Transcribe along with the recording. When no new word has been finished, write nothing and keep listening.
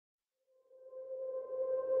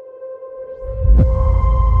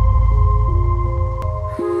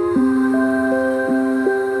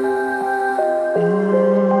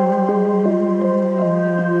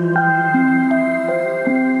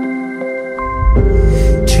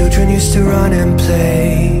children used to run and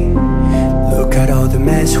play. Look at all the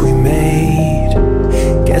mess we made.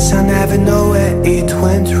 Guess I never know where it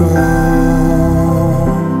went wrong.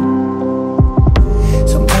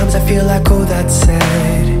 Sometimes I feel like, oh, that's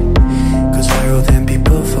sad, 'cause viral then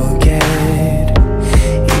people forget.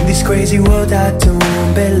 In this crazy world I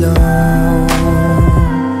don't belong.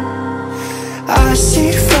 I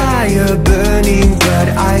see fire burning but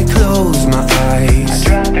I close my eyes.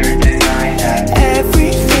 I'd rather deny that.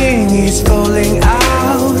 Everything is falling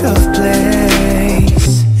out of place.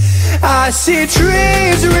 I see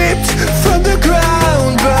trees ripped from the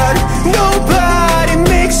ground but nobody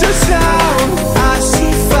makes a sound. I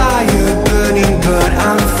see fire burning but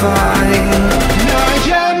I'm fine. I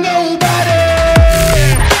am nobody.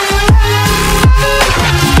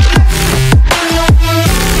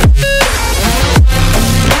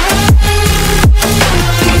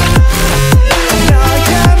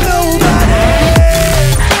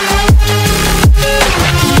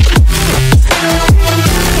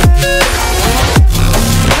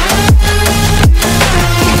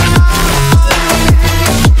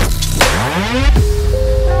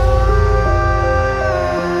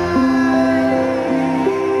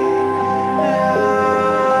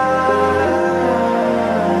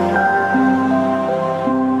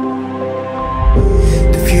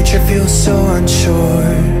 Feels so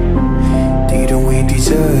unsure. Didn't we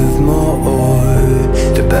deserve more?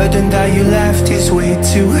 The burden that you left is way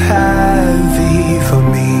too heavy for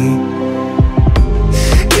me.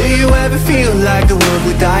 Do you ever feel like the world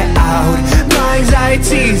would die out? My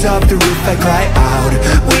anxiety's off the roof, I cry out.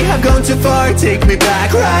 We have gone too far, take me back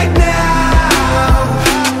right now.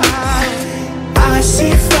 I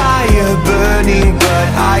see fire burning but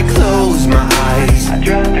I close my eyes. I'd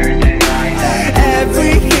rather deny that.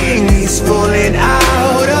 Everything is falling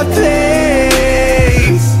out of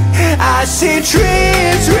place. I see trees